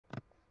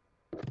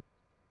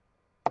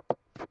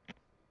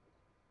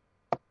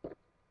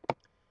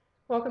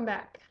Welcome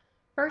back.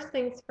 First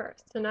things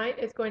first, tonight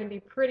is going to be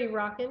pretty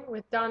rockin'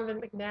 with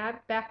Donovan McNabb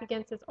back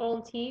against his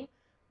old team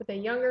with a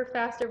younger,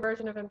 faster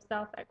version of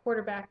himself at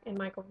quarterback in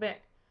Michael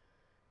Vick.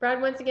 Brad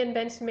once again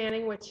benched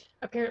Manning, which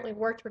apparently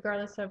worked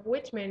regardless of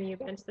which Manning you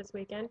benched this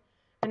weekend,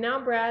 and now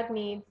Brad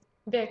needs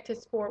Vick to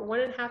score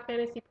 1.5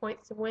 fantasy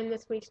points to win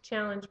this week's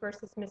challenge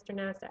versus Mr.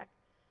 Nasdaq.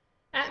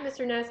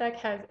 Mr. Nasdaq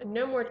has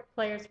no more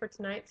players for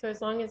tonight, so as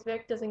long as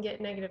Vick doesn't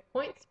get negative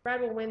points, Brad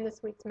will win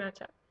this week's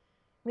matchup.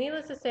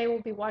 Needless to say,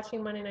 we'll be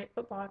watching Monday Night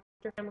Football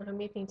after family home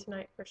meeting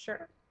tonight for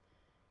sure.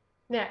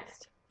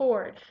 Next,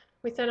 Ford.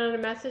 We sent out a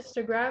message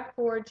to grab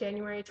Ford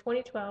January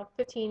 2012,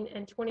 15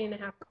 and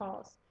 20.5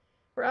 calls.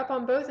 We're up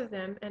on both of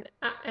them,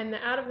 and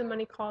the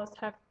out-of-the-money calls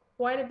have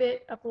quite a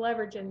bit of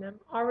leverage in them,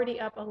 already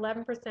up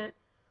 11%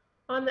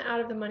 on the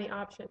out-of-the-money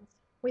options.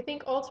 We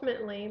think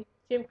ultimately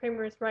Jim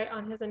Cramer is right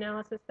on his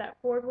analysis that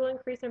Ford will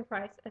increase in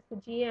price as the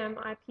GM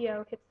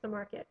IPO hits the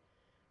market,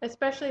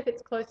 especially if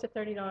it's close to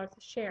 $30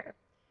 a share.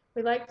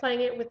 We like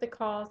playing it with the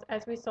calls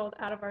as we sold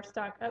out of our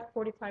stock up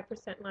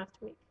 45% last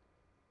week.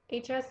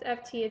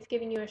 HSFT is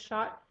giving you a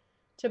shot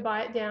to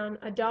buy it down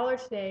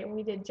 $1 today, and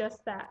we did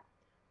just that.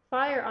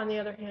 Fire, on the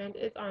other hand,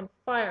 is on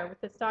fire with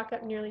the stock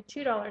up nearly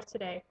 $2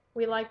 today.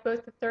 We like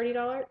both the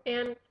 $30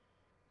 and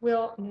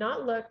will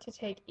not look to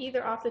take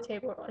either off the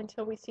table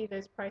until we see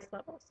those price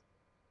levels.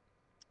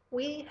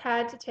 We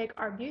had to take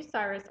our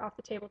Bucyrus off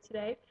the table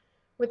today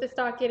with the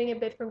stock getting a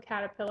bid from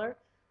Caterpillar.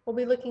 We'll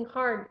be looking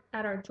hard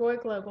at our Joy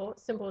Global,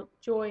 symbol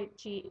Joy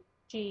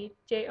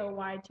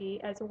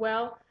Joyg, as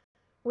well,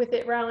 with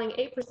it rallying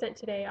 8%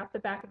 today off the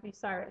back of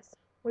Bucyrus.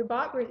 We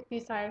bought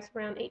Bucyrus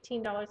around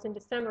 $18 in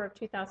December of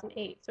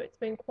 2008, so it's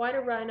been quite a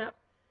run up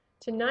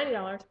to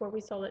 $90 where we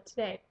sold it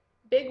today.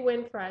 Big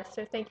win for us,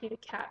 so thank you to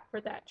Cat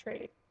for that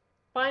trade.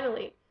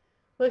 Finally,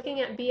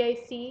 looking at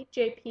BAC,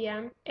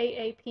 JPM,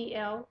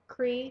 AAPL,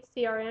 CRE,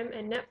 CRM,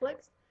 and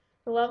Netflix,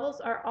 the levels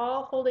are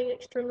all holding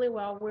extremely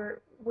well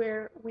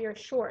where we are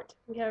short.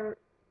 We have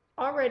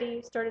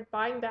already started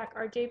buying back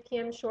our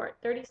JPM short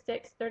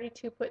 36,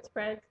 32 put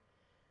spreads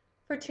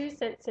for 2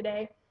 cents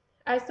today.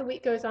 As the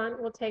week goes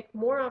on, we'll take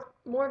more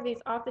of these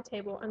off the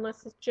table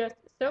unless it's just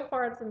so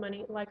far out of the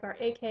money, like our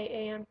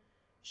AKAM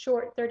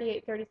short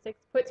 38, 36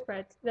 put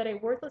spreads, that a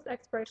worthless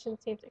expiration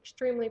seems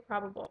extremely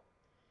probable.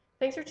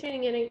 Thanks for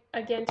tuning in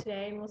again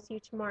today, and we'll see you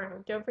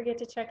tomorrow. Don't forget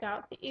to check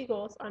out the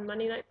Eagles on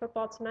Monday Night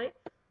Football tonight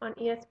on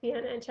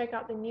ESPN, and check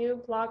out the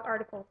new blog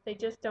article, They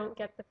Just Don't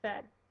Get the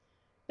Fed.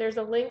 There's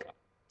a link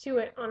to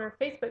it on our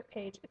Facebook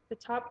page. It's the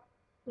top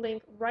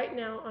link right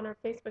now on our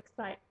Facebook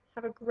site.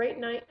 Have a great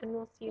night, and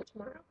we'll see you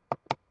tomorrow.